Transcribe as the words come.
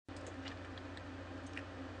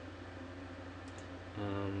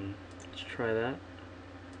Let's try that.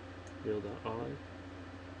 Real.og.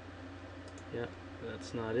 Yeah,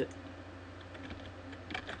 that's not it.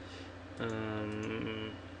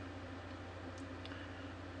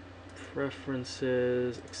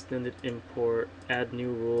 Preferences, extended import, add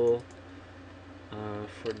new rule.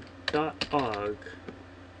 For .og,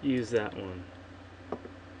 use that one.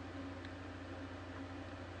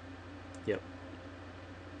 Yep.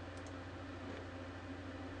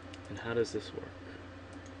 And how does this work?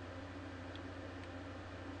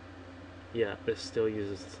 Yeah, this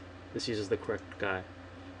uses the correct guy.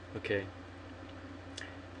 Okay.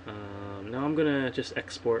 Now I'm gonna just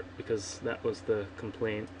export because that was the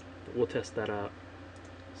complaint. But we'll test that out.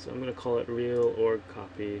 So I'm gonna call it real org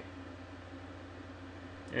copy.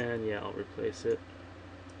 And yeah, I'll replace it.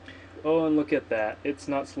 Oh, and look at that. It's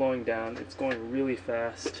not slowing down. It's going really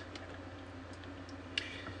fast.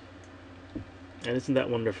 And isn't that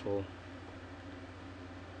wonderful?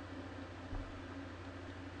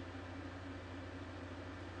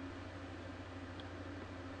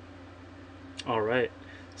 Alright,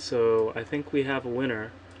 so I think we have a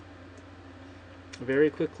winner. Very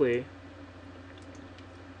quickly,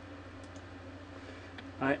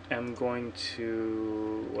 I am going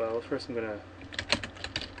to, well, first I'm going to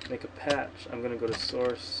make a patch. I'm going to go to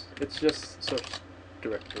source. It's just source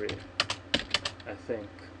directory, I think.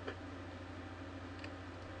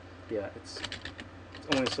 Yeah, it's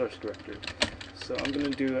only source directory. So I'm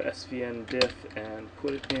going to do a svn diff and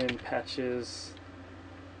put it in patches.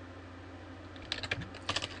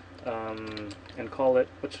 And call it,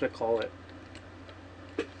 what should I call it?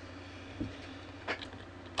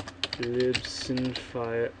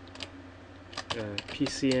 libsynfile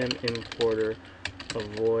pcm importer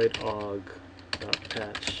avoid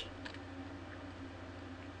og.patch.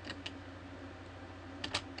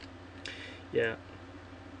 Yeah.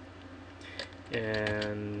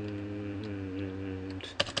 And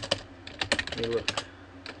hey, look.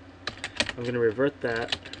 I'm going to revert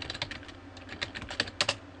that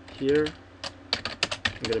here.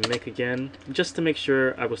 I'm going to make again, just to make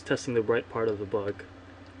sure I was testing the right part of the bug,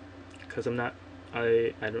 because I'm not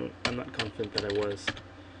confident that I was.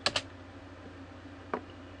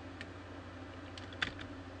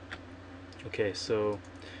 Okay, so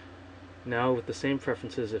now with the same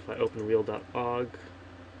preferences, if I open real.og,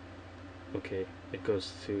 okay, it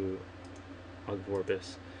goes to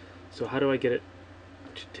ogvorbis. So how do I get it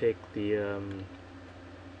to take the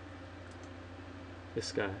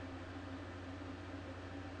this guy?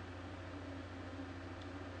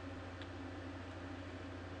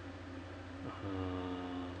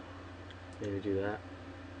 Maybe do that.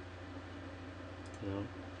 No.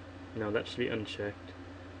 No, that should be unchecked.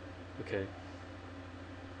 Okay.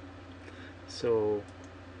 So,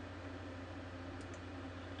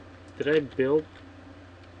 did I build?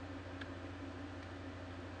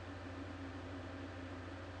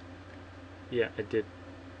 Yeah, I did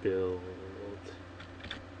build.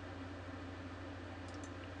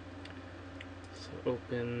 So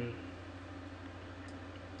open.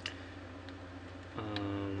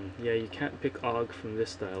 Yeah, you can't pick og from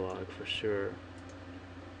this dialog for sure.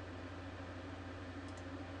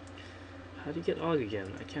 How do you get og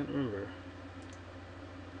again? I can't remember.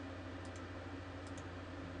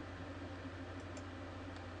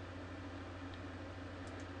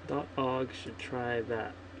 .og should try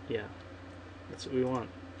that. Yeah, that's what we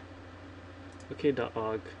want. Okay,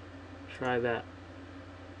 .og, try that.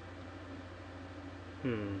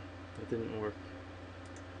 That didn't work.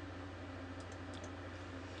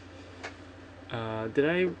 Did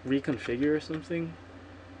I reconfigure something?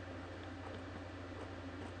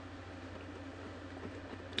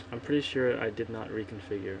 I'm pretty sure I did not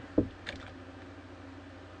reconfigure.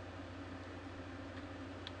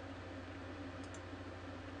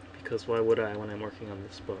 Because why would I when I'm working on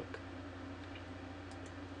this book?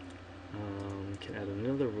 Can add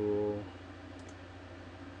another rule.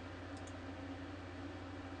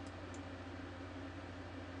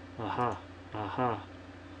 Aha, aha.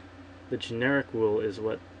 The generic rule is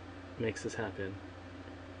what makes this happen.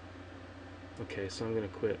 Okay, so I'm gonna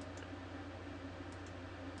quit.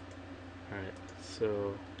 Alright,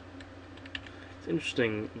 so it's an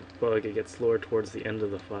interesting bug. It gets slower towards the end of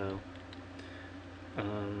the file.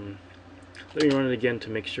 Let me run it again to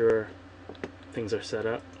make sure things are set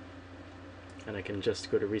up. And I can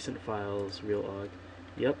just go to recent files, real og.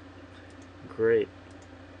 Yep, great.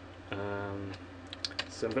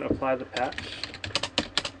 So I'm going to apply the patch.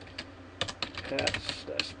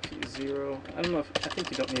 Patch-p0. I don't know if, I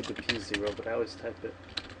think you don't need the p0, but I always type it.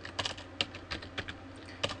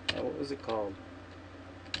 What was it called?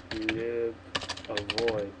 Lib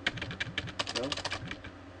avoid. No?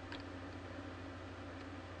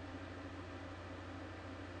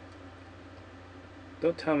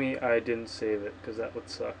 Don't tell me I didn't save it, because that would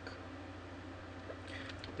suck.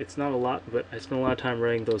 It's not a lot, but I spent a lot of time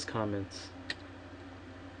writing those comments.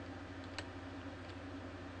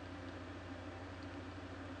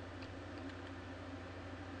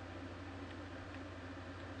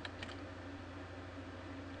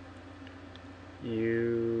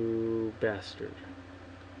 You bastard.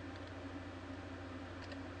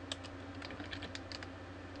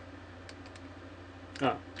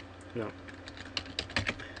 Ah, no.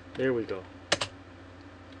 There we go.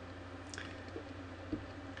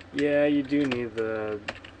 Yeah, you do need the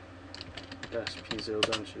dash piezo,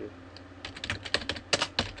 don't you?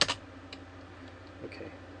 Okay.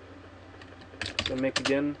 So make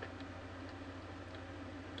again.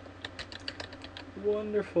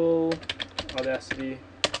 Wonderful. Audacity.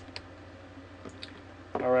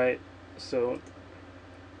 Alright, so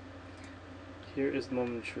here is the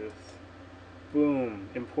moment of truth. Boom.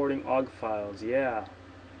 Importing OGG files. Yeah.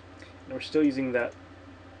 And we're still using that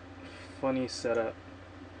funny setup.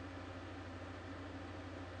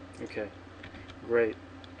 Okay. Great.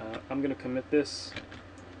 I'm going to commit this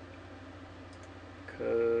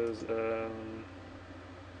because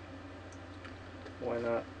why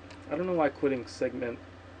not? I don't know why quitting segment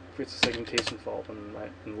creates a segmentation fault in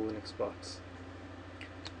the Linux box.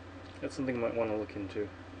 That's something I might want to look into.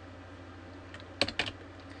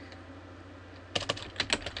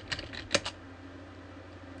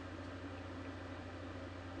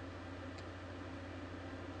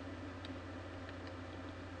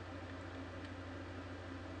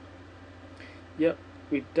 Yep,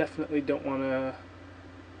 we definitely don't want to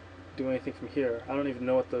do anything from here. I don't even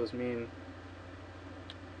know what those mean.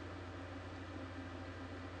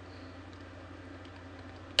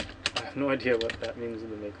 I have no idea what that means in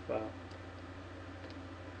the make file.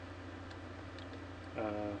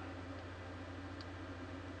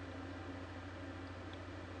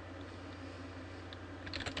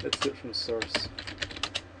 Let's do it from source.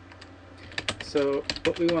 So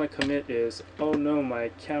what we want to commit is, oh no, my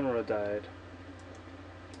camera died.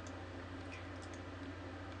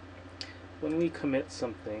 When we commit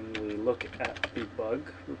something, we look at the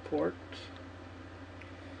bug report,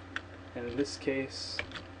 and in this case,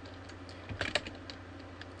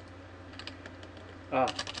 no,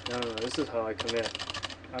 this is how I commit.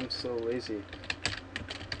 I'm so lazy.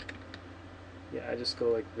 Yeah, I just go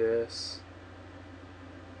like this.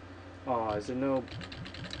 Is there no...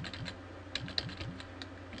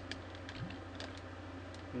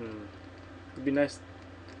 It'd be nice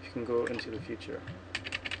if you can go into the future.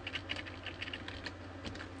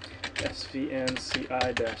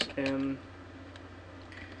 svnci-m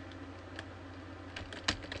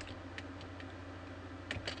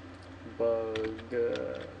bug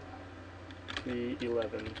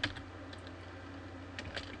 311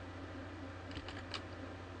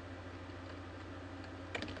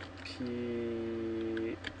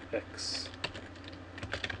 px.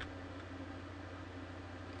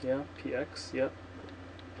 Yeah, px, yep.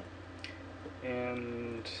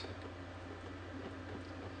 And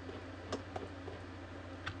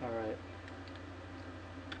alright.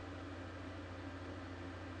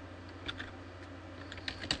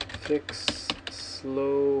 Fix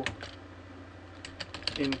slow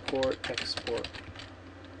import export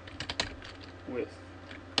with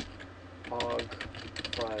OGG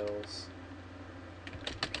files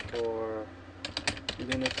for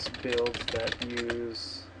Linux builds that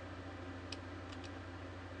use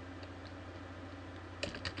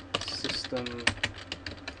system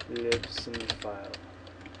libsyn file.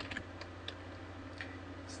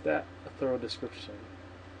 Is that a thorough description?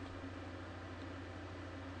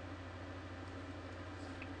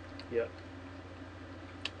 Yep.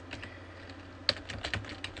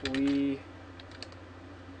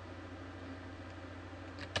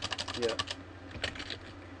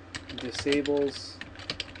 Disables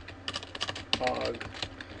OGG,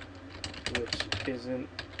 which isn't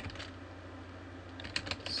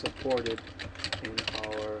supported in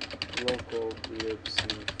our local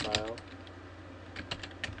libsyn file.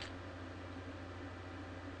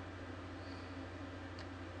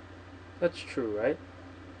 That's true, right?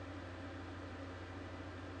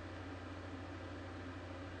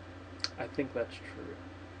 I think that's true.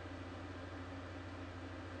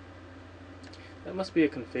 That must be a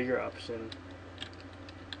configure option.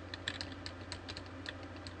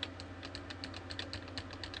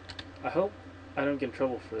 I hope I don't get in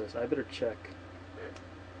trouble for this. I better check.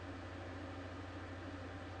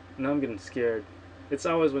 Now I'm getting scared. It's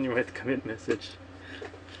always when you write the commit message.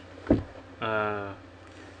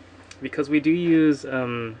 because we do use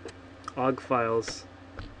OGG files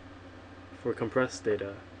for compressed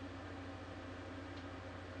data.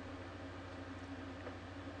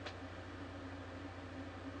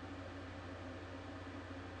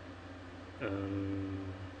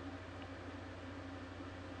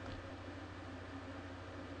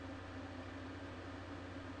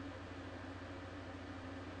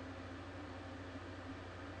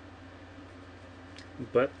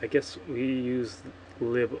 But I guess we use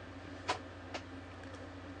lib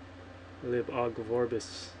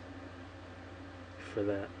oggvorbis for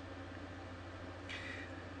that.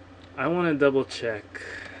 I want to double check.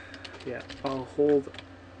 Yeah, I'll hold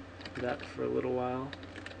that for a little while.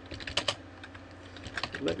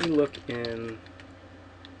 Let me look in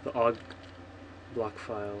the OGG block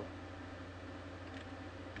file.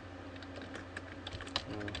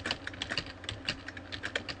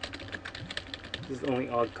 This is the only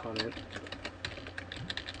OGG comment.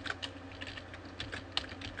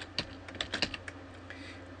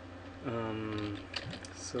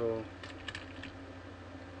 So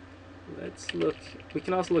let's look. We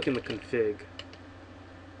can also look in the config.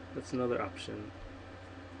 That's another option.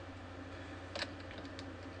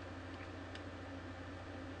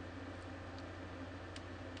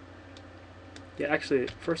 Yeah, actually,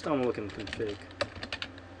 first I want to look in the config.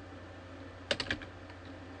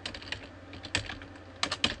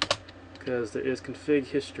 Because there is config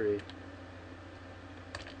history.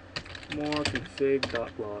 More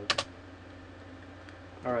config.log.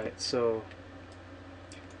 Alright, so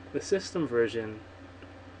the system version,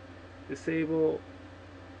 disable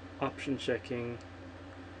option checking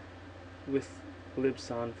with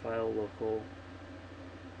libson file local,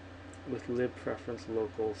 with lib preference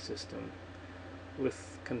local system,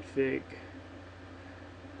 with config.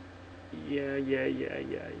 Yeah.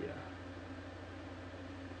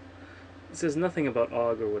 It says nothing about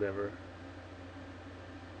OGG or whatever.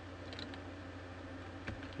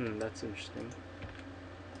 That's interesting.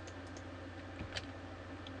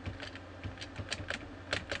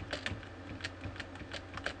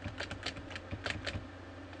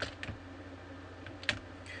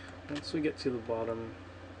 Once we get to the bottom,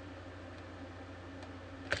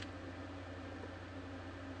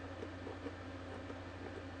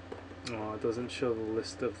 oh, it doesn't show the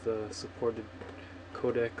list of the supported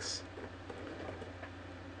codecs.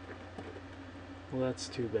 Well, that's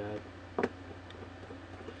too bad.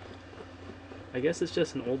 I guess it's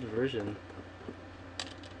just an old version.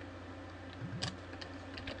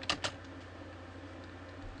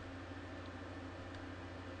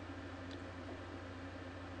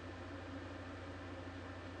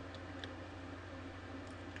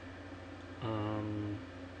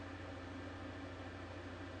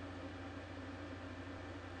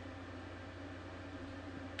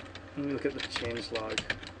 Let me look at the change log.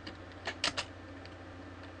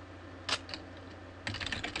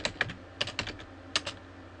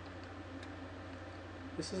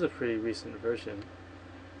 This is a pretty recent version.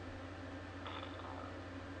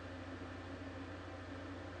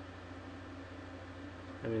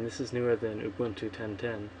 I mean, this is newer than Ubuntu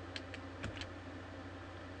 10.10.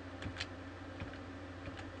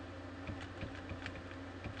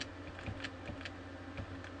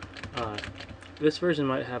 This version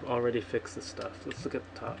might have already fixed this stuff. Let's look at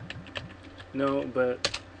the top. No,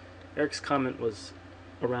 but Eric's comment was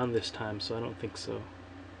around this time, so I don't think so.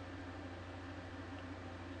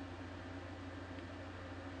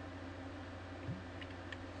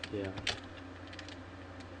 Yeah.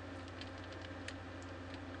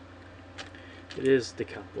 It is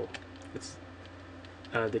decapable. It's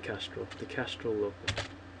decastral. Decastral local.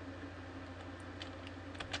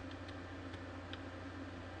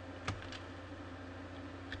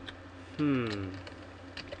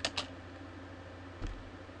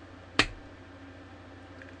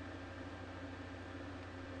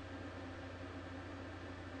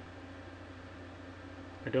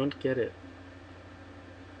 I don't get it.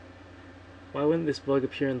 Why wouldn't this bug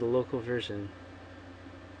appear in the local version?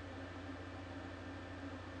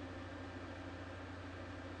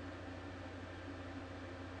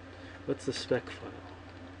 What's the spec file?